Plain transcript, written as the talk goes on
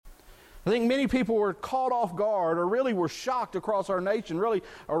I think many people were caught off guard or really were shocked across our nation, really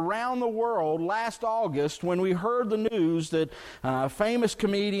around the world last August when we heard the news that famous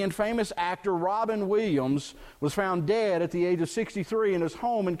comedian, famous actor Robin Williams was found dead at the age of 63 in his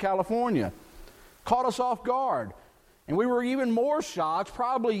home in California. Caught us off guard. And we were even more shocked,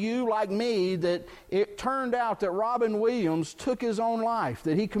 probably you like me, that it turned out that Robin Williams took his own life,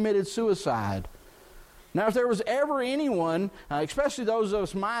 that he committed suicide. Now, if there was ever anyone, especially those of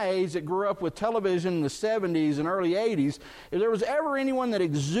us my age that grew up with television in the 70s and early 80s, if there was ever anyone that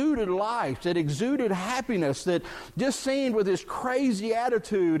exuded life, that exuded happiness, that just seemed with his crazy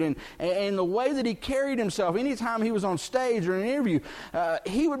attitude and the way that he carried himself, anytime he was on stage or in an interview,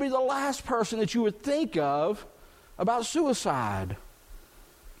 he would be the last person that you would think of about suicide.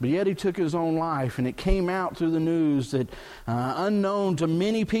 But yet he took his own life, and it came out through the news that unknown to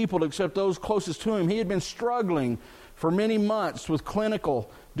many people except those closest to him, he had been struggling for many months with clinical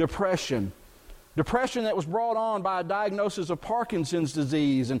depression. Depression that was brought on by a diagnosis of Parkinson's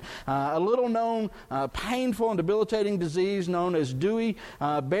disease and a little-known painful and debilitating disease known as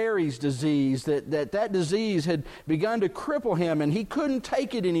Lewy-Bodies disease. That disease had begun to cripple him, and he couldn't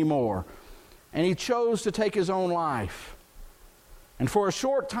take it anymore. And he chose to take his own life. And for a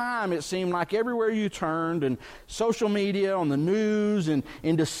short time, it seemed like everywhere you turned, and social media, on the news, and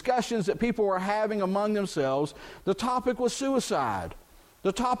in discussions that people were having among themselves, the topic was suicide.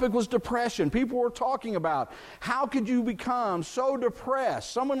 The topic was depression. People were talking about how could you become so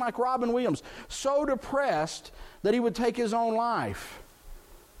depressed, someone like Robin Williams, so depressed that he would take his own life.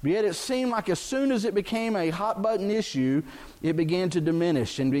 But yet it seemed like as soon as it became a hot-button issue, it began to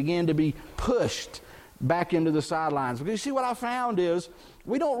diminish and began to be pushed back into the sidelines. Because you see, what I found is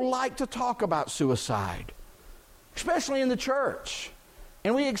we don't like to talk about suicide, especially in the church.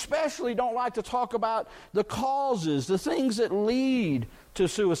 And we especially don't like to talk about the causes, the things that lead to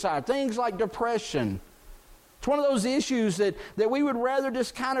suicide, things like depression. It's one of those issues that we would rather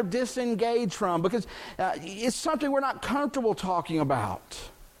just kind of disengage from because it's something we're not comfortable talking about.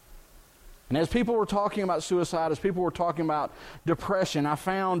 And as people were talking about suicide, as people were talking about depression, I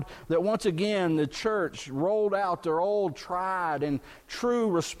found that once again the church rolled out their old tried and true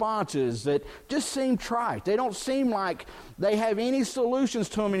responses that just seem trite. They don't seem like they have any solutions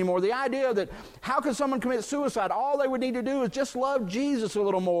to them anymore. The idea that how could someone commit suicide? All they would need to do is just love Jesus a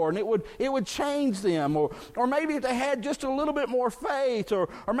little more, and it would change them. Or maybe if they had just a little bit more faith, or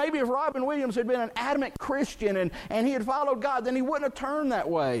maybe if Robin Williams had been an adamant Christian and he had followed God, then he wouldn't have turned that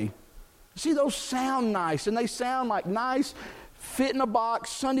way. See, those sound nice, and they sound like nice, fit-in-a-box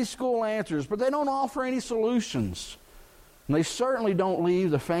Sunday school answers, but they don't offer any solutions. And they certainly don't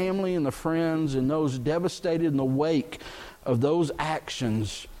leave the family and the friends and those devastated in the wake of those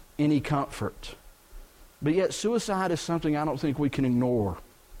actions any comfort. But yet suicide is something I don't think we can ignore.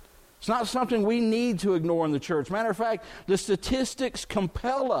 It's not something we need to ignore in the church. Matter of fact, the statistics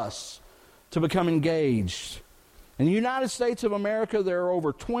compel us to become engaged. In the United States of America, there are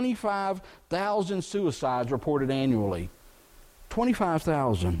over 25,000 suicides reported annually.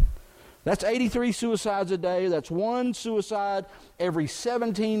 25,000. That's 83 suicides a day. That's one suicide every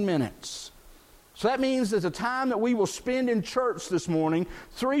 17 minutes. So that means that the time that we will spend in church this morning,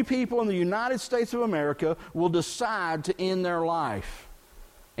 3 people in the United States of America will decide to end their life.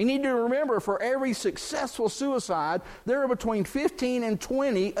 You need to remember, for every successful suicide, there are between 15 and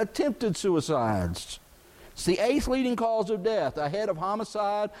 20 attempted suicides. It's the 8th leading cause of death, ahead of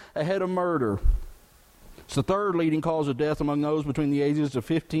homicide, ahead of murder. It's the 3rd leading cause of death among those between the ages of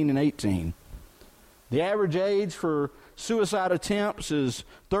 15 and 18. The average age for suicide attempts is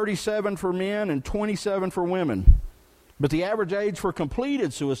 37 for men and 27 for women. But the average age for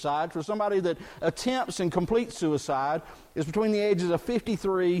completed suicide, for somebody that attempts and completes suicide, is between the ages of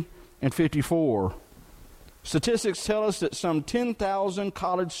 53 and 54. Statistics tell us that some 10,000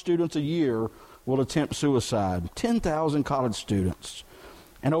 college students a year will attempt suicide. 10,000 college students.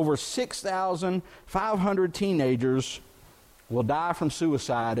 And over 6,500 teenagers will die from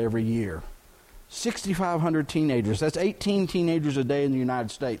suicide every year. 6,500 teenagers. That's 18 teenagers a day in the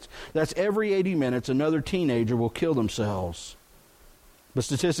United States. That's every 80 minutes another teenager will kill themselves. But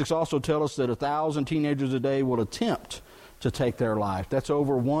statistics also tell us that 1,000 teenagers a day will attempt to take their life. That's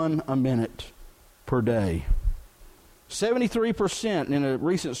over 1 a minute per day. 73% in a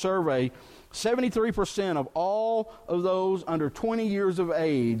recent survey, 73% of all of those under 20 years of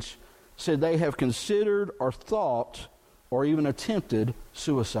age said they have considered or thought or even attempted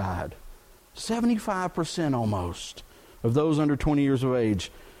suicide. 75% almost of those under 20 years of age.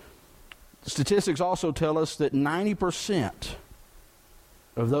 Statistics also tell us that 90%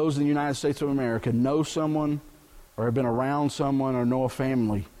 of those in the United States of America know someone or have been around someone or know a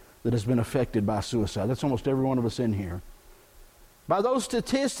family that has been affected by suicide. That's almost every one of us in here. By those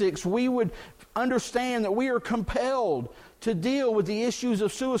statistics, we would understand that we are compelled to deal with the issues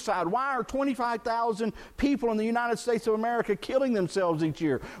of suicide. Why are 25,000 people in the United States of America killing themselves each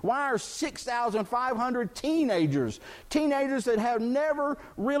year? Why are 6,500 teenagers that have never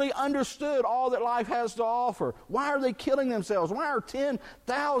really understood all that life has to offer? Why are they killing themselves? Why are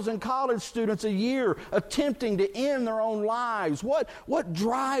 10,000 college students a year attempting to end their own lives? What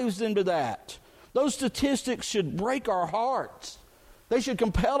drives them to that? Those statistics should break our hearts. They should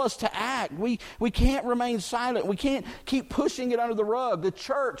compel us to act. We can't remain silent. We can't keep pushing it under the rug. The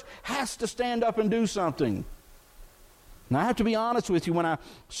church has to stand up and do something. Now, I have to be honest with you. When I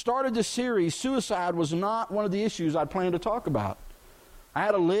started this series, suicide was not one of the issues I'd planned to talk about. I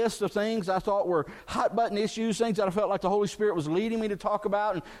had a list of things I thought were hot-button issues, things that I felt like the Holy Spirit was leading me to talk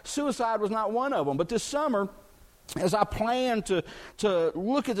about, and suicide was not one of them. But this summer, as I planned to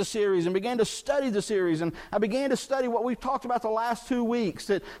look at the series and began to study the series, and I began to study what we've talked about the last 2 weeks,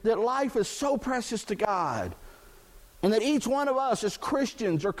 that life is so precious to God, and that each one of us as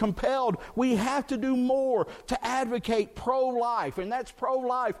Christians are compelled, we have to do more to advocate pro-life, and that's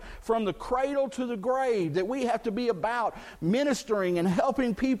pro-life from the cradle to the grave, that we have to be about ministering and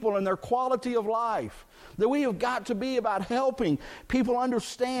helping people in their quality of life. That we have got to be about helping people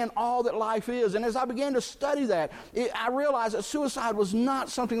understand all that life is. And as I began to study that, I realized that suicide was not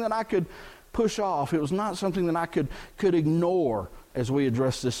something that I could push off. It was not something that I could ignore as we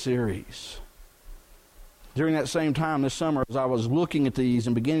address this series. During that same time this summer, as I was looking at these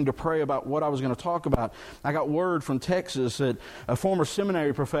and beginning to pray about what I was going to talk about, I got word from Texas that a former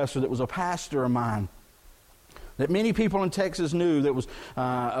seminary professor that was a pastor of mine, that many people in Texas knew, that was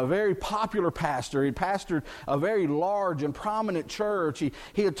a very popular pastor. He pastored a very large and prominent church.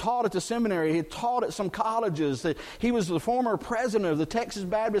 He had taught at the seminary. He had taught at some colleges. That he was the former president of the Texas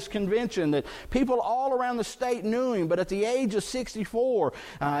Baptist Convention. That people all around the state knew him. But at the age of 64,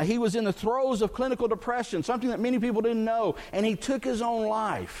 he was in the throes of clinical depression, something that many people didn't know. And he took his own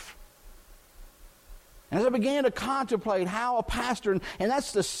life. As I began to contemplate how a pastor, and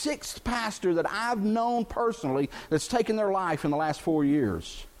that's the 6th pastor that I've known personally that's taken their life in the last 4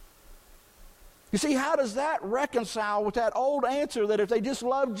 years. You see, how does that reconcile with that old answer that if they just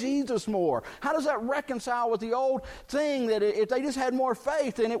loved Jesus more? How does that reconcile with the old thing that if they just had more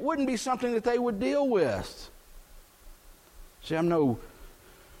faith, then it wouldn't be something that they would deal with? See, I'm no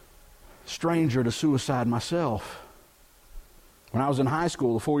stranger to suicide myself. When I was in high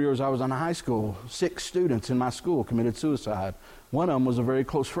school, the 4 years I was in high school, 6 students in my school committed suicide. One of them was a very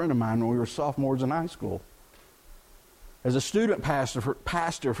close friend of mine when we were sophomores in high school. As a student pastor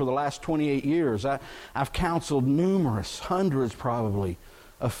for the last 28 years, I've counseled hundreds probably,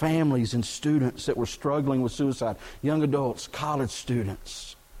 of families and students that were struggling with suicide, young adults, college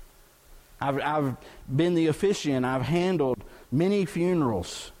students. I've been the officiant. I've handled many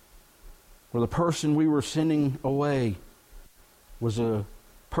funerals where the person we were sending away was a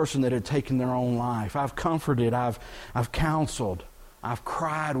person that had taken their own life. I've comforted, I've counseled, I've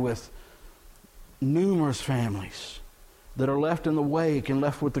cried with numerous families that are left in the wake and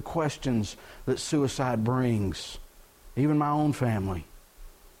left with the questions that suicide brings. Even my own family.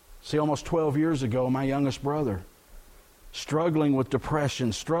 See, almost 12 years ago, my youngest brother, struggling with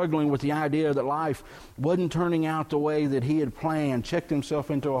depression, struggling with the idea that life wasn't turning out the way that he had planned, checked himself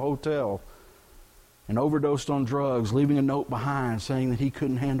into a hotel and overdosed on drugs, leaving a note behind saying that he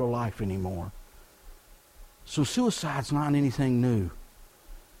couldn't handle life anymore. So suicide's not anything new.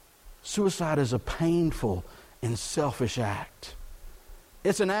 Suicide is a painful and selfish act.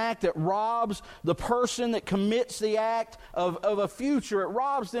 It's an act that robs the person that commits the act of a future. It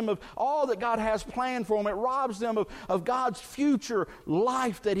robs them of all that God has planned for them. It robs them of God's future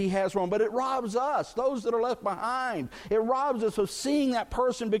life that He has for them. But it robs us, those that are left behind. It robs us of seeing that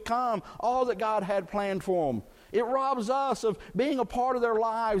person become all that God had planned for them. It robs us of being a part of their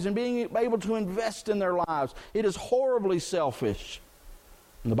lives and being able to invest in their lives. It is horribly selfish.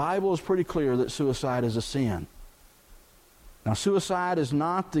 And the Bible is pretty clear that suicide is a sin. Now, suicide is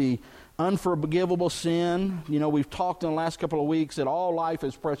not the unforgivable sin. You know, we've talked in the last couple of weeks that all life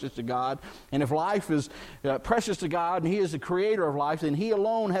is precious to God. And if life is precious to God and He is the creator of life, then He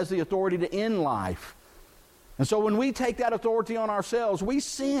alone has the authority to end life. And so when we take that authority on ourselves, we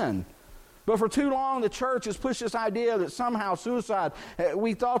sin. But for too long, the church has pushed this idea that somehow suicide,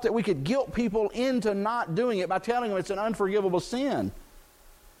 we thought that we could guilt people into not doing it by telling them it's an unforgivable sin.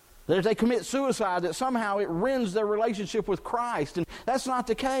 That if they commit suicide, that somehow it rends their relationship with Christ. And that's not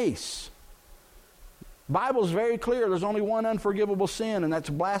the case. The Bible is very clear. There's only one unforgivable sin, and that's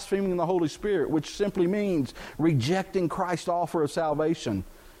blaspheming the Holy Spirit, which simply means rejecting Christ's offer of salvation.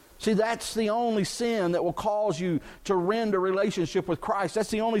 See, that's the only sin that will cause you to rend a relationship with Christ. That's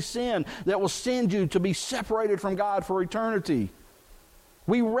the only sin that will send you to be separated from God for eternity.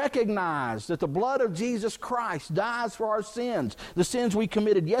 We recognize that the blood of Jesus Christ dies for our sins. The sins we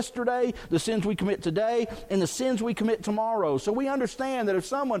committed yesterday, the sins we commit today, and the sins we commit tomorrow. So we understand that if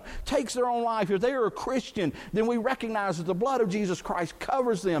someone takes their own life, if they are a Christian, then we recognize that the blood of Jesus Christ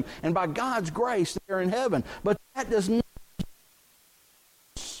covers them, and by God's grace, they're in heaven. But that does not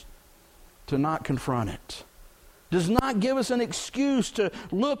to not confront it. Does not give us an excuse to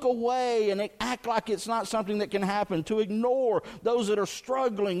look away and act like it's not something that can happen, to ignore those that are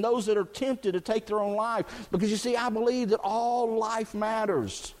struggling, those that are tempted to take their own life. Because you see, I believe that all life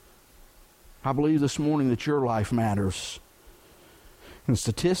matters. I believe this morning that your life matters. And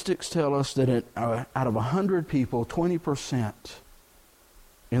statistics tell us that out of 100 people, 20%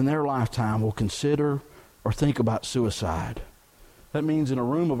 in their lifetime will consider or think about suicide. That means in a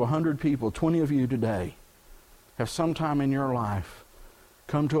room of 100 people, 20 of you today have sometime in your life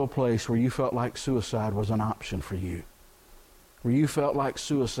come to a place where you felt like suicide was an option for you, where you felt like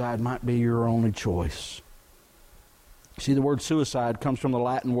suicide might be your only choice. See, the word suicide comes from the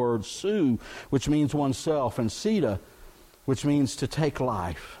Latin word su, which means oneself, and ceda, which means to take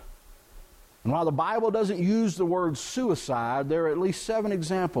life. And while the Bible doesn't use the word suicide, there are at least 7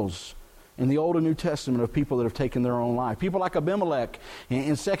 examples in the Old and New Testament of people that have taken their own life. People like Abimelech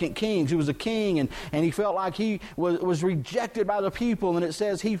in 2 Kings. He was a king, and he felt like he was rejected by the people, and it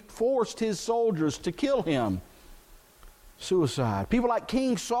says he forced his soldiers to kill him. Suicide. People like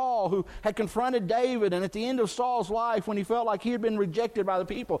King Saul, who had confronted David, and at the end of Saul's life, when he felt like he had been rejected by the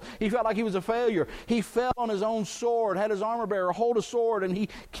people, he felt like he was a failure. He fell on his own sword, had his armor bearer hold a sword, and he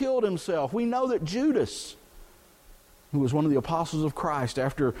killed himself. We know that Judas, who was one of the apostles of Christ,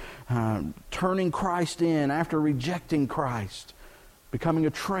 after turning Christ in, after rejecting Christ, becoming a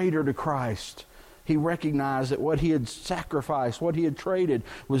traitor to Christ, he recognized that what he had sacrificed, what he had traded,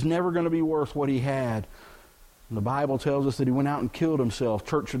 was never going to be worth what he had. And the Bible tells us that he went out and killed himself.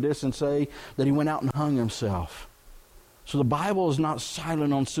 Church traditions say that he went out and hung himself. So the Bible is not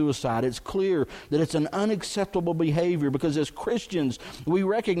silent on suicide. It's clear that it's an unacceptable behavior, because as Christians, we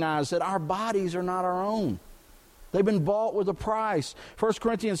recognize that our bodies are not our own. They've been bought with a price. 1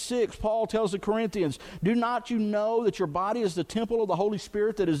 Corinthians 6, Paul tells the Corinthians, "Do not you know that your body is the temple of the Holy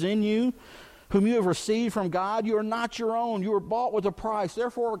Spirit that is in you, whom you have received from God? You are not your own. You are bought with a price.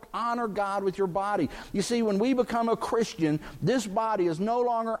 Therefore, honor God with your body." You see, when we become a Christian, this body is no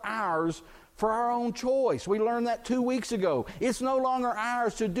longer ours for our own choice. We learned that 2 weeks ago. It's no longer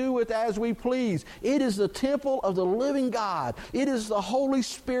ours to do with as we please. It is the temple of the living God. It is the Holy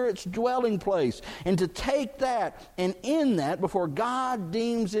Spirit's dwelling place. And to take that and end that before God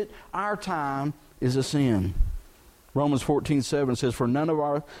deems it our time is a sin. Romans 14:7 says, "For none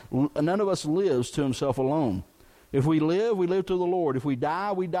of us lives to himself alone. If we live to the Lord. If we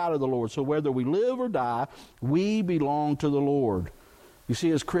die, we die to the Lord. So whether we live or die, we belong to the Lord." You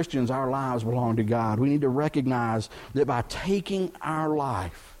see, as Christians, our lives belong to God. We need to recognize that by taking our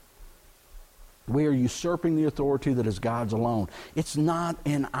life, we are usurping the authority that is God's alone. It's not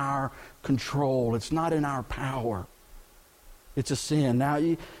in our control. It's not in our power. It's a sin. Now,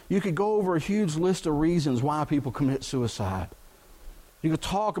 you could go over a huge list of reasons why people commit suicide. You could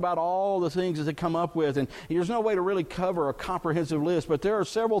talk about all the things that they come up with, and there's no way to really cover a comprehensive list, but there are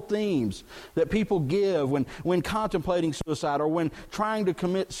several themes that people give when contemplating suicide or when trying to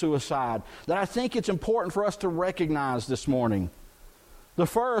commit suicide that I think it's important for us to recognize this morning. The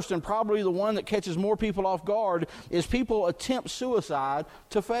first, and probably the one that catches more people off guard, is people attempt suicide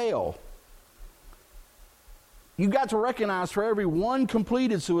to fail. You've got to recognize for every one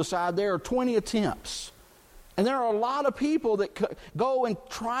completed suicide, there are 20 attempts. And there are a lot of people that go and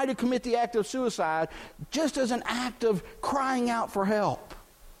try to commit the act of suicide just as an act of crying out for help.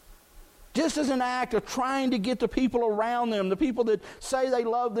 Just as an act of trying to get the people around them, the people that say they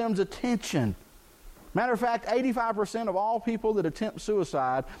love them's attention. Matter of fact, 85% of all people that attempt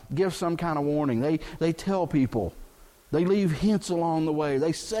suicide give some kind of warning. They tell people. They leave hints along the way.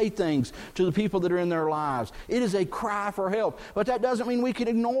 They say things to the people that are in their lives. It is a cry for help. But that doesn't mean we can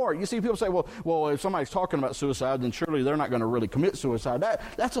ignore it. You see, people say, well, if somebody's talking about suicide, then surely they're not going to really commit suicide.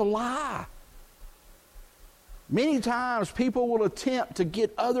 That's a lie. Many times people will attempt to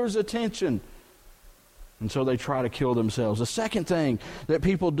get others' attention, and so they try to kill themselves. The second thing that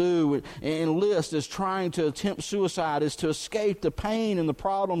people do and list as trying to attempt suicide is to escape the pain and the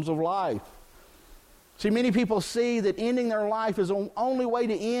problems of life. See, many people see that ending their life is the only way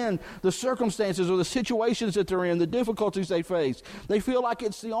to end the circumstances or the situations that they're in, the difficulties they face. They feel like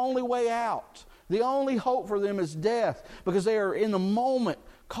it's the only way out. The only hope for them is death, because they are in the moment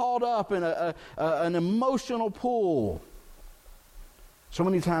caught up in an emotional pull. So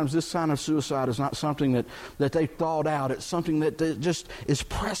many times this sign of suicide is not something that they thought out. It's something that just is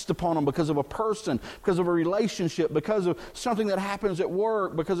pressed upon them because of a person, because of a relationship, because of something that happens at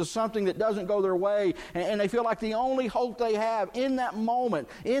work, because of something that doesn't go their way. And they feel like the only hope they have in that moment,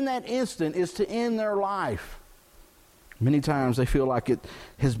 in that instant, is to end their life. Many times they feel like it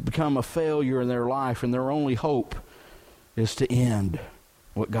has become a failure in their life, and their only hope is to end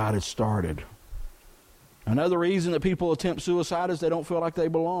what God has started. Another reason that people attempt suicide is they don't feel like they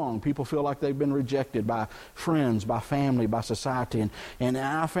belong. People feel like they've been rejected by friends, by family, by society. And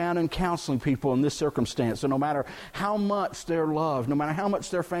I found in counseling people in this circumstance that no matter how much they're loved, no matter how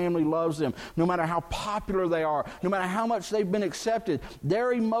much their family loves them, no matter how popular they are, no matter how much they've been accepted,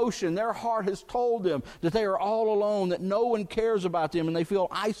 their emotion, their heart has told them that they are all alone, that no one cares about them, and they feel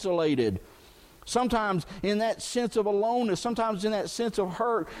isolated. Sometimes in that sense of aloneness, sometimes in that sense of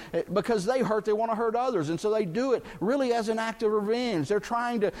hurt, because they hurt, they want to hurt others. And so they do it really as an act of revenge. They're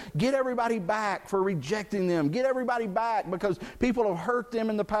trying to get everybody back for rejecting them, get everybody back because people have hurt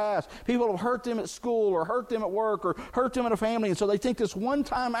them in the past. People have hurt them at school or hurt them at work or hurt them in a family. And so they think this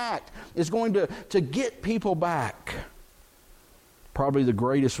one-time act is going to get people back. Probably the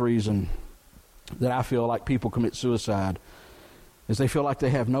greatest reason that I feel like people commit suicide is they feel like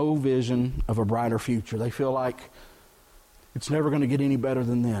they have no vision of a brighter future. They feel like it's never going to get any better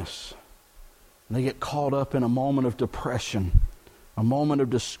than this. And they get caught up in a moment of depression, a moment of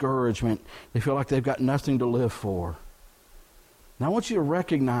discouragement. They feel like they've got nothing to live for. Now I want you to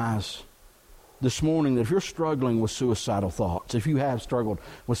recognize this morning that if you're struggling with suicidal thoughts, if you have struggled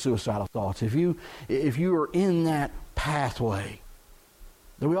with suicidal thoughts, if you are in that pathway,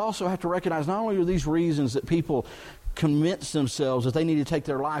 that we also have to recognize not only are these reasons that people convince themselves that they need to take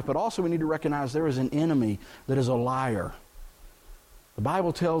their life, but also we need to recognize there is an enemy that is a liar. The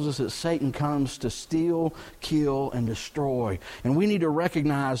Bible tells us that Satan comes to steal, kill, and destroy. And we need to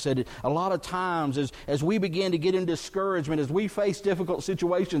recognize that a lot of times as we begin to get in discouragement, as we face difficult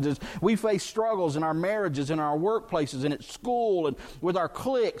situations, as we face struggles in our marriages, in our workplaces, and at school, and with our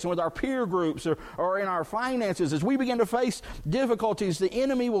cliques, and with our peer groups, or in our finances, as we begin to face difficulties, the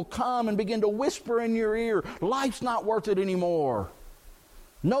enemy will come and begin to whisper in your ear, life's not worth it anymore.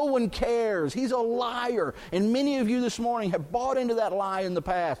 No one cares. He's a liar. And many of you this morning have bought into that lie in the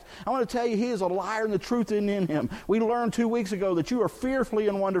past. I want to tell you, he is a liar and the truth isn't in him. We learned 2 weeks ago that you are fearfully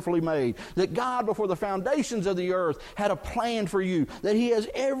and wonderfully made. That God, before the foundations of the earth, had a plan for you. That he has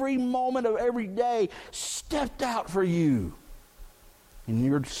every moment of every day stepped out for you. And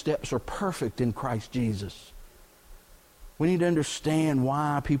your steps are perfect in Christ Jesus. We need to understand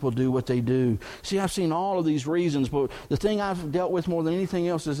why people do what they do. See, I've seen all of these reasons, but the thing I've dealt with more than anything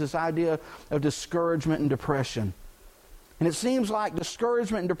else is this idea of discouragement and depression. And it seems like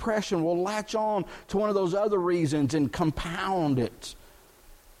discouragement and depression will latch on to one of those other reasons and compound it.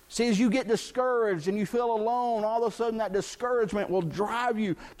 See, as you get discouraged and you feel alone, all of a sudden that discouragement will drive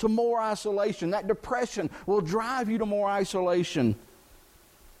you to more isolation. That depression will drive you to more isolation.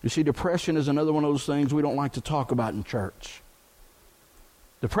 You see, depression is another one of those things we don't like to talk about in church.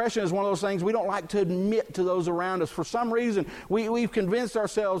 Depression is one of those things we don't like to admit to those around us. For some reason, we've convinced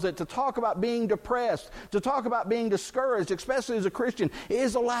ourselves that to talk about being depressed, to talk about being discouraged, especially as a Christian,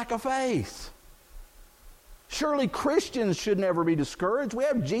 is a lack of faith. Surely Christians should never be discouraged. We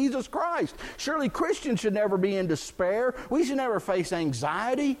have Jesus Christ. Surely Christians should never be in despair. We should never face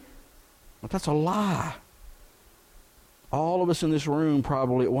anxiety. But that's a lie. All of us in this room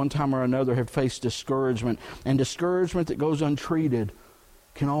probably at one time or another have faced discouragement. And discouragement that goes untreated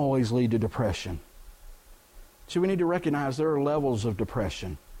can always lead to depression. So we need to recognize there are levels of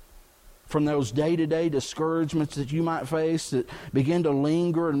depression. From those day-to-day discouragements that you might face that begin to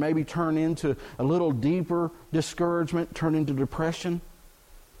linger and maybe turn into a little deeper discouragement, turn into depression.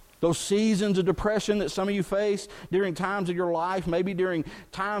 Those seasons of depression that some of you face during times of your life, maybe during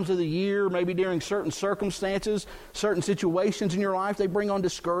times of the year, maybe during certain circumstances, certain situations in your life, they bring on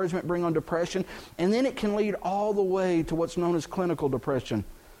discouragement, bring on depression, and then it can lead all the way to what's known as clinical depression.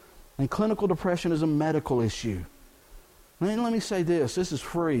 And clinical depression is a medical issue. And let me say this is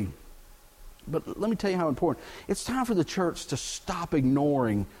free, but let me tell you how important. It's time for the church to stop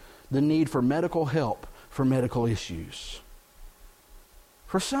ignoring the need for medical help for medical issues.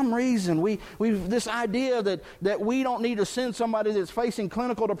 For some reason, we've this idea that we don't need to send somebody that's facing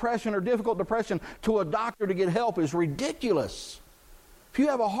clinical depression or difficult depression to a doctor to get help is ridiculous. If you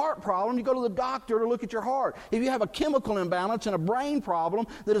have a heart problem, you go to the doctor to look at your heart. If you have a chemical imbalance and a brain problem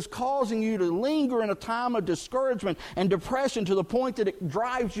that is causing you to linger in a time of discouragement and depression to the point that it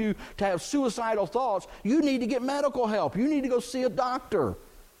drives you to have suicidal thoughts, you need to get medical help. You need to go see a doctor.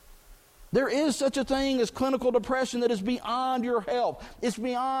 There is such a thing as clinical depression that is beyond your help. It's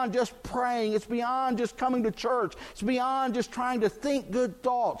beyond just praying. It's beyond just coming to church. It's beyond just trying to think good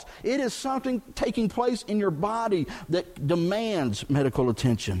thoughts. It is something taking place in your body that demands medical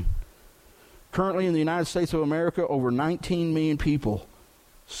attention. Currently in the United States of America, over 19 million people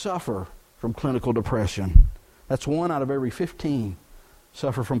suffer from clinical depression. That's 1 out of every 15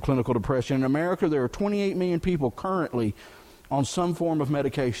 suffer from clinical depression. In America, there are 28 million people currently on some form of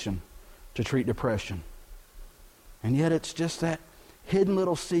medication to treat depression. And yet it's just that hidden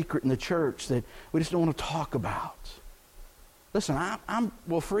little secret in the church that we just don't want to talk about. Listen, I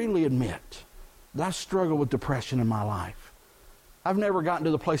will freely admit that I've struggled with depression in my life. I've never gotten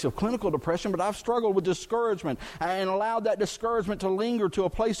to the place of clinical depression, but I've struggled with discouragement and allowed that discouragement to linger to a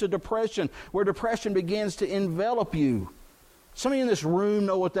place of depression where depression begins to envelop you. Some of you in this room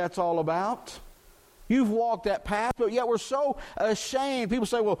know what that's all about. You've walked that path, but yet we're so ashamed. People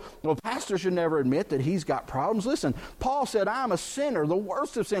say, well, pastor should never admit that he's got problems. Listen, Paul said, I'm a sinner, the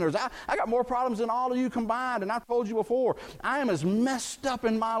worst of sinners. I got more problems than all of you combined, and I've told you before, I am as messed up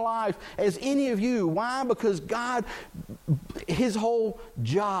in my life as any of you. Why? Because God, his whole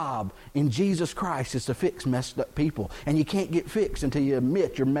job in Jesus Christ is to fix messed up people, and you can't get fixed until you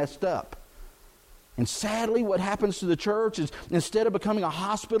admit you're messed up. And sadly, what happens to the church is instead of becoming a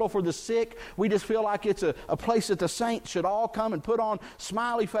hospital for the sick, we just feel like it's a place that the saints should all come and put on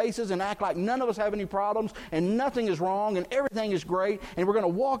smiley faces and act like none of us have any problems and nothing is wrong and everything is great, and we're going to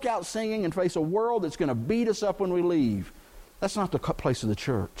walk out singing and face a world that's going to beat us up when we leave. That's not the place of the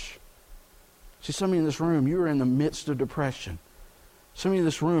church. See, some of you in this room, you're in the midst of depression. Some of you in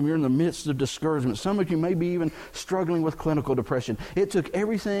this room, you're in the midst of discouragement. Some of you may be even struggling with clinical depression. It took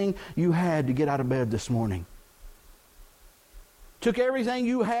everything you had to get out of bed this morning. Took everything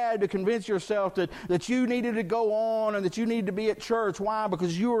you had to convince yourself that you needed to go on and that you needed to be at church. Why?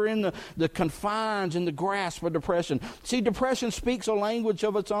 Because you were in the confines and the grasp of depression. See, depression speaks a language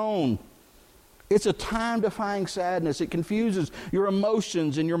of its own. It's a time-defying sadness. It confuses your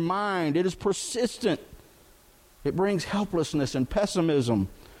emotions and your mind. It is persistent. It brings helplessness and pessimism.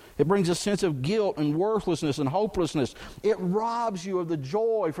 It brings a sense of guilt and worthlessness and hopelessness. It robs you of the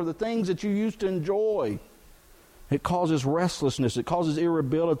joy for the things that you used to enjoy. It causes restlessness. It causes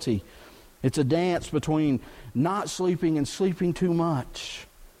irritability. It's a dance between not sleeping and sleeping too much.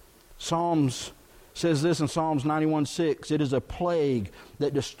 Psalms says this in Psalms 91:6, it is a plague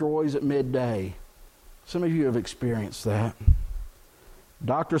that destroys at midday. Some of you have experienced that.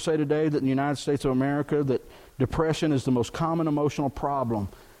 Doctors say today that in the United States of America that depression is the most common emotional problem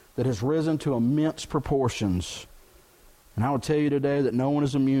that has risen to immense proportions. And I will tell you today that no one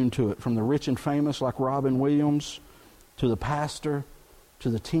is immune to it, from the rich and famous like Robin Williams, to the pastor,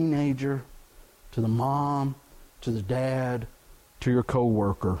 to the teenager, to the mom, to the dad, to your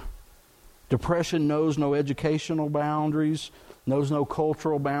co-worker. Depression knows no educational boundaries, knows no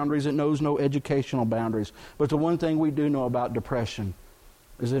cultural boundaries, it knows no educational boundaries. But the one thing we do know about depression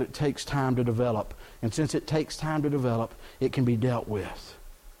is that it takes time to develop. And since it takes time to develop, it can be dealt with.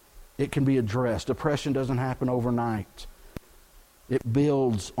 It can be addressed. Depression doesn't happen overnight. It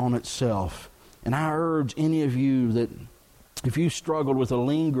builds on itself. And I urge any of you that if you struggled with a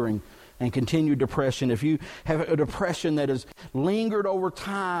lingering and continued depression, if you have a depression that has lingered over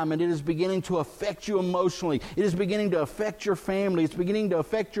time and it is beginning to affect you emotionally, it is beginning to affect your family, it's beginning to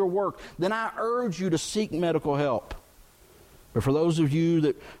affect your work, then I urge you to seek medical help. But for those of you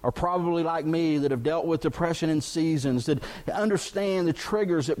that are probably like me, that have dealt with depression in seasons, that understand the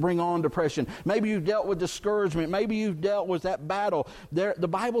triggers that bring on depression, maybe you've dealt with discouragement, maybe you've dealt with that battle, the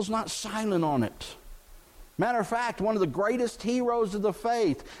Bible's not silent on it. Matter of fact, one of the greatest heroes of the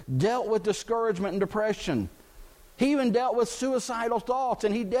faith dealt with discouragement and depression. He even dealt with suicidal thoughts,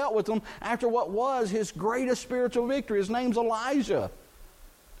 and he dealt with them after what was his greatest spiritual victory. His name's Elijah.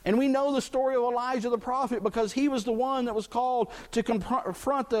 And we know the story of Elijah the prophet because he was the one that was called to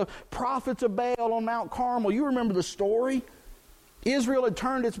confront the prophets of Baal on Mount Carmel. You remember the story? Israel had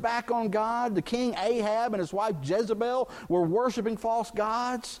turned its back on God. The king Ahab and his wife Jezebel were worshiping false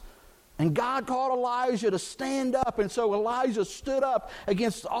gods. And God called Elijah to stand up. And so Elijah stood up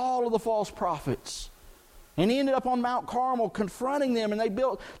against all of the false prophets. And he ended up on Mount Carmel confronting them, and they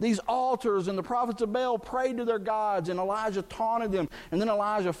built these altars, and the prophets of Baal prayed to their gods, and Elijah taunted them. And then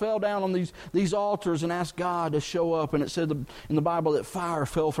Elijah fell down on these altars and asked God to show up. And it said in the Bible that fire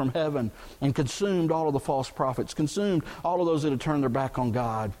fell from heaven and consumed all of the false prophets, consumed all of those that had turned their back on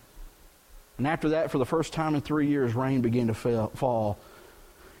God. And after that, for the first time in 3 years, rain began to fall.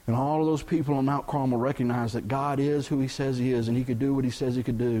 And all of those people on Mount Carmel recognized that God is who he says he is, and he could do what he says he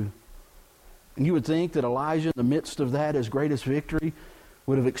could do. And you would think that Elijah, in the midst of that, his greatest victory,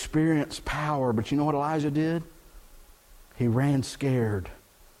 would have experienced power. But you know what Elijah did? He ran scared.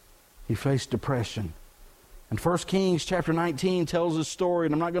 He faced depression. And 1 Kings chapter 19 tells this story,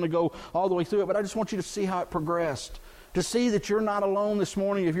 and I'm not going to go all the way through it, but I just want you to see how it progressed. To see that you're not alone this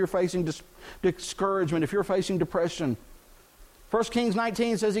morning if you're facing discouragement, if you're facing depression. 1 Kings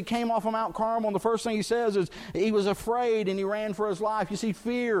 19 says he came off of Mount Carmel, and the first thing he says is he was afraid and he ran for his life. You see,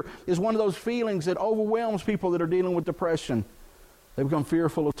 fear is one of those feelings that overwhelms people that are dealing with depression. They become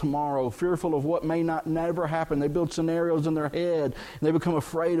fearful of tomorrow, fearful of what may not never happen. They build scenarios in their head, and they become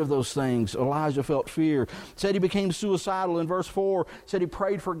afraid of those things. Elijah felt fear. Said he became suicidal. In verse 4, said he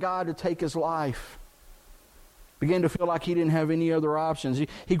prayed for God to take his life. Began to feel like he didn't have any other options.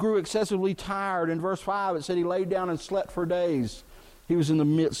 He grew excessively tired. In verse 5, it said he laid down and slept for days. He was in the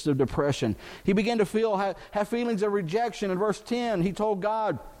midst of depression. He began to have feelings of rejection. In verse 10, he told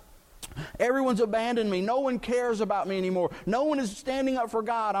God, everyone's abandoned me. No one cares about me anymore. No one is standing up for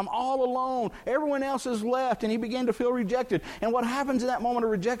God. I'm all alone. Everyone else has left. And he began to feel rejected. And what happens in that moment of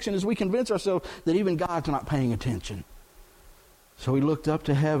rejection is we convince ourselves that even God's not paying attention. So he looked up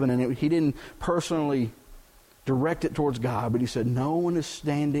to heaven, and he didn't personally direct it towards God, but he said, no one is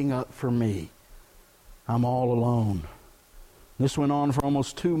standing up for me. I'm all alone. This went on for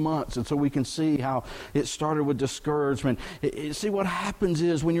almost 2 months, and so we can see how it started with discouragement. See, what happens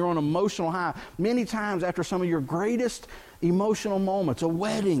is when you're on emotional high, many times after some of your greatest emotional moments, a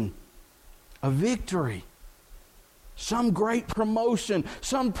wedding, a victory, some great promotion,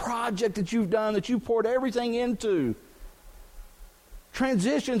 some project that you've done that you poured everything into,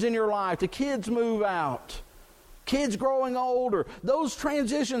 transitions in your life, the kids move out, kids growing older, those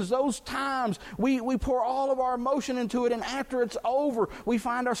transitions, those times, we pour all of our emotion into it, and after it's over, we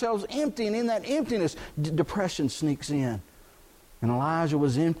find ourselves empty, and in that emptiness, depression sneaks in. And Elijah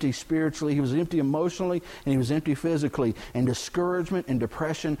was empty spiritually, he was empty emotionally, and he was empty physically, and discouragement and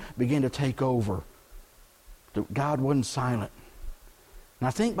depression began to take over. God wasn't silent. And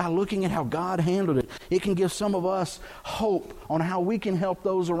I think by looking at how God handled it, it can give some of us hope on how we can help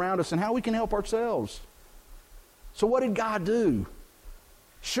those around us and how we can help ourselves. So what did God do?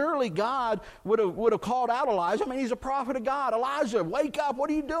 Surely God would have called out Elijah. I mean, he's a prophet of God. Elijah, wake up. What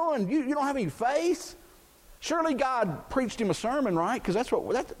are you doing? You don't have any faith? Surely God preached him a sermon, right? Because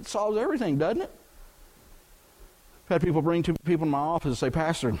that solves everything, doesn't it? I've had people bring two people in my office and say,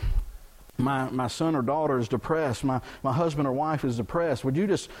 Pastor, my son or daughter is depressed. My husband or wife is depressed. Would you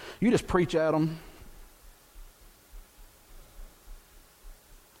just preach at them?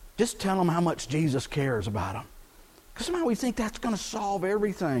 Just tell them how much Jesus cares about them. Because somehow we think that's going to solve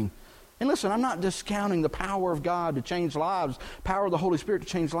everything. And listen, I'm not discounting the power of God to change lives, power of the Holy Spirit to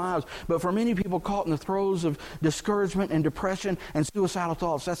change lives. But for many people caught in the throes of discouragement and depression and suicidal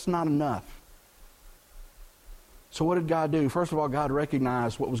thoughts, that's not enough. So what did God do? First of all, God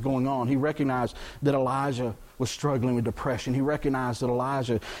recognized what was going on. He recognized that Elijah was struggling with depression. He recognized that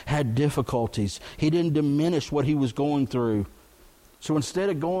Elijah had difficulties. He didn't diminish what he was going through. So instead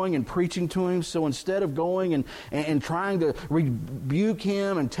of going and preaching to him, so instead of going and trying to rebuke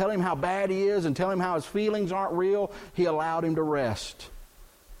him and tell him how bad he is and tell him how his feelings aren't real, he allowed him to rest.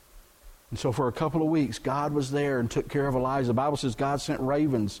 And so for a couple of weeks, God was there and took care of Elijah. The Bible says God sent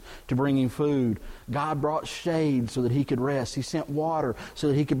ravens to bring him food. God brought shade so that he could rest. He sent water so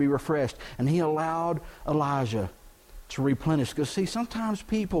that he could be refreshed. And he allowed Elijah to replenish. Because see, sometimes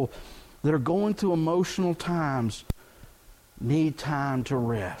people that are going through emotional times need time to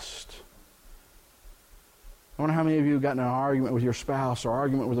rest. I wonder how many of you have gotten in an argument with your spouse or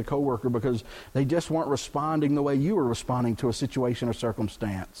argument with a coworker because they just weren't responding the way you were responding to a situation or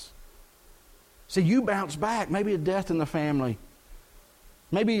circumstance. See, you bounce back. Maybe a death in the family.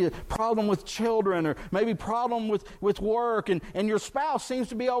 Maybe a problem with children, or maybe problem with work, and your spouse seems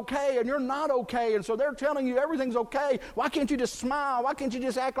to be okay and you're not okay, and so they're telling you everything's okay. Why can't you just smile? Why can't you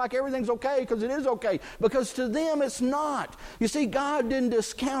just act like everything's okay? Because it is okay. Because to them it's not. You see, God didn't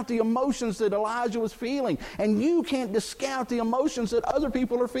discount the emotions that Elijah was feeling, and you can't discount the emotions that other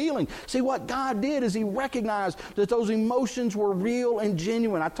people are feeling. See, what God did is he recognized that those emotions were real and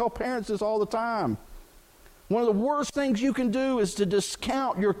genuine. I tell parents this all the time. One of the worst things you can do is to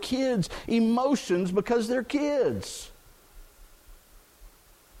discount your kids' emotions because they're kids.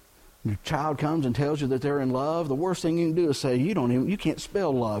 Your child comes and tells you that they're in love. The worst thing you can do is say, you can't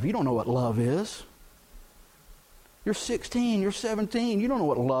spell love. You don't know what love is. You're 16, you're 17. You don't know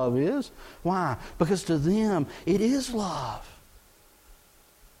what love is. Why? Because to them, it is love.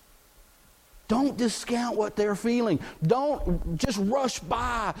 Don't discount what they're feeling. Don't just rush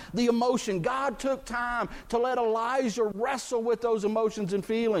by the emotion. God took time to let Elijah wrestle with those emotions and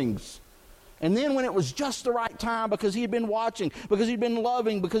feelings. And then when it was just the right time, because he had been watching, because he'd been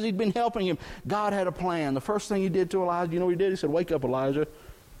loving, because he'd been helping him, God had a plan. The first thing he did to Elijah, you know what he did? He said, wake up, Elijah. He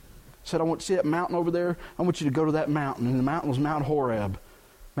said, I want to see that mountain over there. I want you to go to that mountain. And the mountain was Mount Horeb.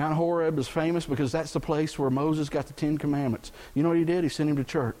 Mount Horeb is famous because that's the place where Moses got the 10 Commandments. You know what he did? He sent him to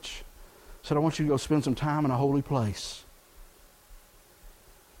church. He said, I want you to go spend some time in a holy place.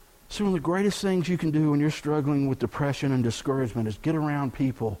 So one of the greatest things you can do when you're struggling with depression and discouragement is get around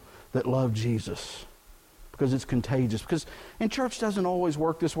people that love Jesus, because it's contagious. And church doesn't always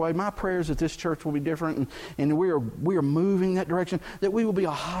work this way. My prayer is that this church will be different, and we are moving that direction, that we will be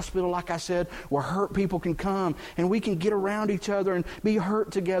a hospital, like I said, where hurt people can come, and we can get around each other and be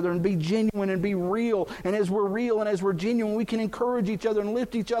hurt together and be genuine and be real. And as we're real and as we're genuine, we can encourage each other and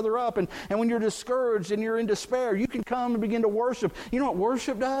lift each other up. And when you're discouraged and you're in despair, you can come and begin to worship. You know what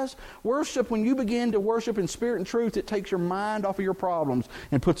worship does? Worship, when you begin to worship in spirit and truth, it takes your mind off of your problems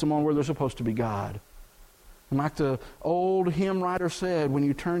and puts them on where they're supposed to be, God. And like the old hymn writer said, when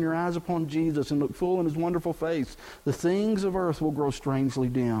you turn your eyes upon Jesus and look full in his wonderful face, the things of earth will grow strangely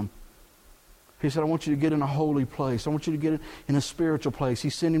dim. He said, I want you to get in a holy place. I want you to get in a spiritual place. He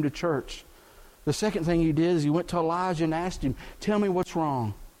sent him to church. The second thing he did is he went to Elijah and asked him, tell me what's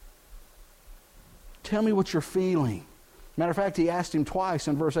wrong. Tell me what you're feeling. Matter of fact, he asked him twice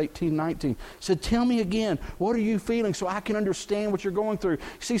in verse 18, 19. He said, tell me again, what are you feeling so I can understand what you're going through?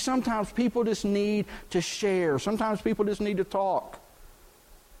 See, sometimes people just need to share. Sometimes people just need to talk.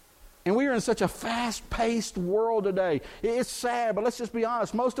 And we are in such a fast-paced world today. It's sad, but let's just be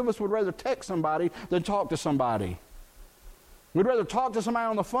honest. Most of us would rather text somebody than talk to somebody. We'd rather talk to somebody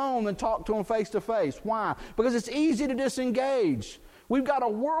on the phone than talk to them face-to-face. Why? Because it's easy to disengage. We've got a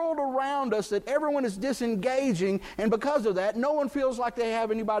world around us that everyone is disengaging, and because of that, no one feels like they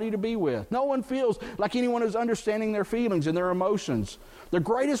have anybody to be with. No one feels like anyone is understanding their feelings and their emotions. The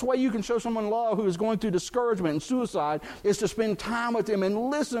greatest way you can show someone love who is going through discouragement and suicide is to spend time with them and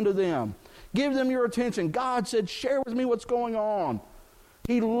listen to them. Give them your attention. God said, share with me what's going on.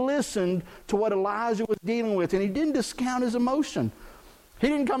 He listened to what Elijah was dealing with, and he didn't discount his emotion. He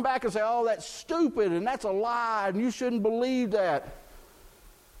didn't come back and say, oh, that's stupid, and that's a lie, and you shouldn't believe that.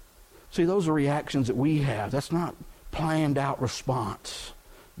 See, those are reactions that we have. That's not planned out response.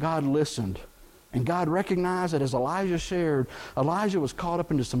 God listened. And God recognized that as Elijah shared, Elijah was caught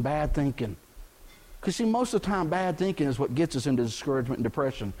up into some bad thinking. Because see, most of the time, bad thinking is what gets us into discouragement and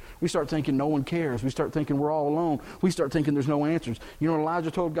depression. We start thinking no one cares. We start thinking we're all alone. We start thinking there's no answers. You know what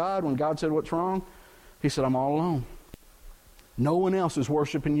Elijah told God when God said, what's wrong? He said, I'm all alone. No one else is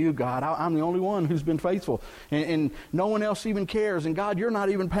worshiping you, God. I'm the only one who's been faithful. And no one else even cares. And God, you're not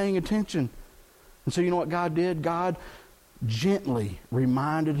even paying attention. And so you know what God did? God gently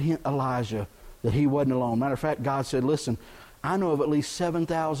reminded Elijah that he wasn't alone. Matter of fact, God said, listen, I know of at least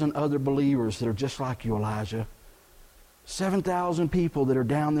 7,000 other believers that are just like you, Elijah. 7,000 people that are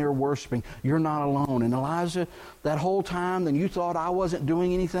down there worshiping. You're not alone. And Elijah, that whole time, then you thought I wasn't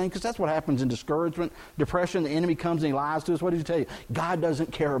doing anything, because that's what happens in discouragement, depression. The enemy comes and he lies to us. What did he tell you? God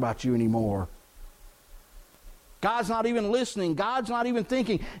doesn't care about you anymore. God's not even listening. God's not even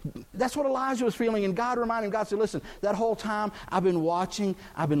thinking. That's what Elijah was feeling. And God reminded him, God said, listen, that whole time I've been watching,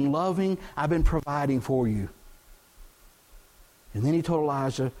 I've been loving, I've been providing for you. And then he told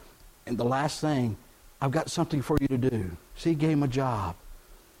Elijah, and the last thing, I've got something for you to do. See, he gave him a job.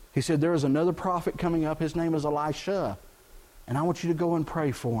 He said, there is another prophet coming up. His name is Elisha. And I want you to go and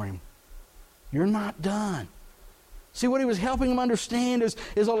pray for him. You're not done. See, what he was helping him understand is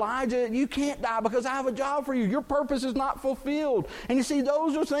Elijah, you can't die because I have a job for you. Your purpose is not fulfilled. And you see,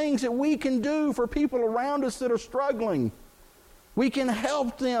 those are things that we can do for people around us that are struggling. We can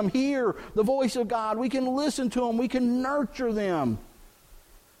help them hear the voice of God. We can listen to them. We can nurture them.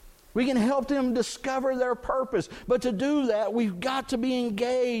 We can help them discover their purpose. But to do that, we've got to be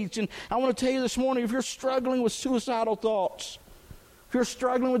engaged. And I want to tell you this morning, if you're struggling with suicidal thoughts, if you're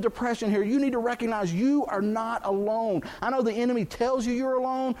struggling with depression here, you need to recognize you are not alone. I know the enemy tells you you're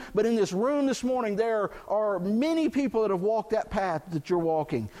alone, but in this room this morning, there are many people that have walked that path that you're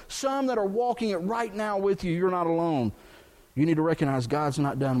walking. Some that are walking it right now with you. You're not alone. You need to recognize God's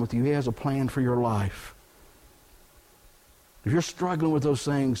not done with you. He has a plan for your life. If you're struggling with those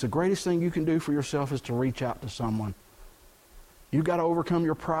things, the greatest thing you can do for yourself is to reach out to someone. You've got to overcome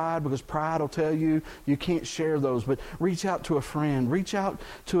your pride, because pride will tell you you can't share those. But reach out to a friend. Reach out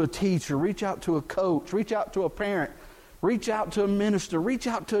to a teacher. Reach out to a coach. Reach out to a parent. Reach out to a minister. Reach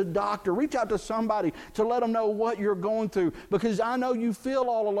out to a doctor. Reach out to somebody to let them know what you're going through. Because I know you feel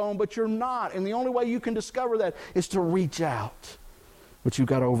all alone, but you're not. And the only way you can discover that is to reach out. But you've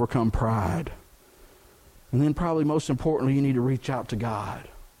got to overcome pride. And then probably most importantly, you need to reach out to God.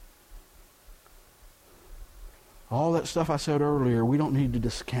 All that stuff I said earlier, we don't need to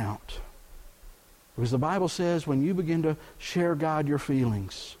discount. Because the Bible says when you begin to share God your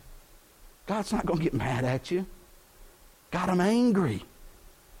feelings, God's not going to get mad at you. God, I'm angry.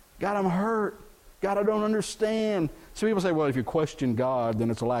 God, I'm hurt. God, I don't understand. So people say, well, if you question God, then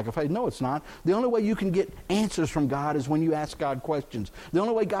it's a lack of faith. No, it's not. The only way you can get answers from God is when you ask God questions. The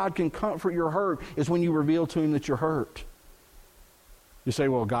only way God can comfort your hurt is when you reveal to him that you're hurt. You say,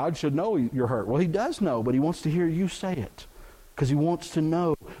 well, God should know you're hurt. Well, he does know, but he wants to hear you say it because he wants to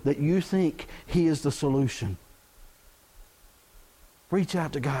know that you think he is the solution. Reach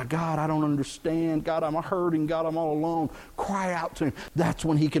out to God. God, I don't understand. God, I'm hurting. God, I'm all alone. Cry out to him. That's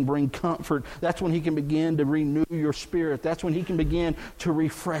when he can bring comfort. That's when he can begin to renew your spirit. That's when he can begin to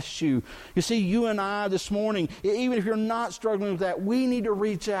refresh you. You see, you and I this morning, even if you're not struggling with that, we need to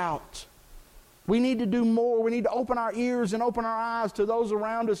reach out. We need to do more. We need to open our ears and open our eyes to those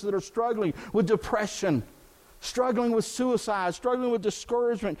around us that are struggling with depression, struggling with suicide, struggling with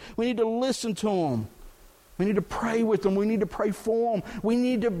discouragement. We need to listen to them. We need to pray with them. We need to pray for them. We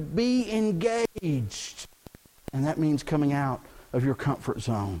need to be engaged. And that means coming out of your comfort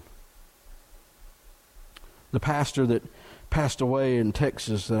zone. The pastor that passed away in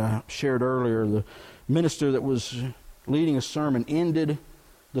Texas that I shared earlier, the minister that was leading a sermon, ended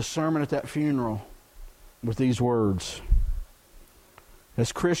the sermon at that funeral with these words.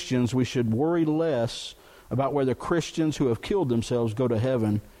 As Christians, we should worry less about whether Christians who have killed themselves go to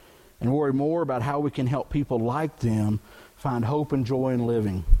heaven and worry more about how we can help people like them find hope and joy in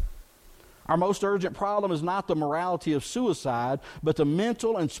living. Our most urgent problem is not the morality of suicide, but the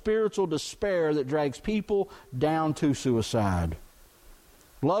mental and spiritual despair that drags people down to suicide.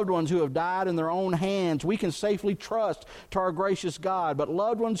 Loved ones who have died in their own hands, we can safely trust to our gracious God. But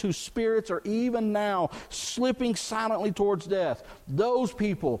loved ones whose spirits are even now slipping silently towards death, those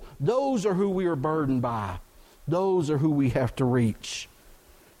people, those are who we are burdened by. Those are who we have to reach.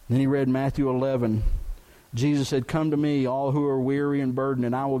 Then he read Matthew 11. Jesus said, "Come to me, all who are weary and burdened,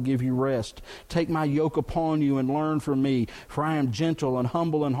 and I will give you rest. Take my yoke upon you and learn from me, for I am gentle and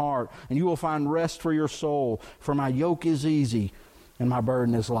humble in heart, and you will find rest for your soul. For my yoke is easy and my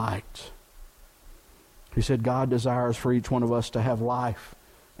burden is light." He said God desires for each one of us to have life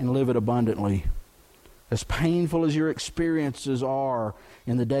and live it abundantly. As painful as your experiences are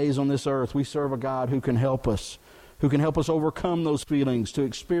in the days on this earth, we serve a God who can help us overcome those feelings, to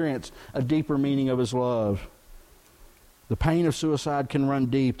experience a deeper meaning of his love. The pain of suicide can run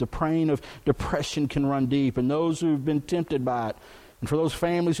deep. The pain of depression can run deep. And those who have been tempted by it, and for those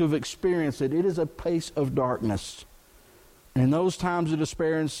families who have experienced it, it is a place of darkness. And in those times of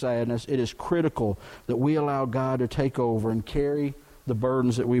despair and sadness, it is critical that we allow God to take over and carry the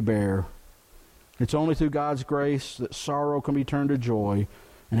burdens that we bear. It's only through God's grace that sorrow can be turned to joy.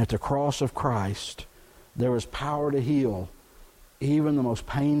 And at the cross of Christ, there is power to heal even the most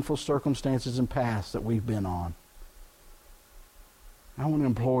painful circumstances and paths that we've been on. I want to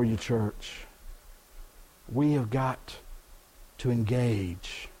implore you, church, we have got to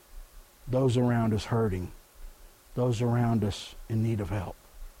engage those around us hurting, those around us in need of help.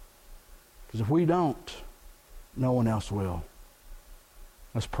 Because if we don't, no one else will.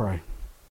 Let's pray.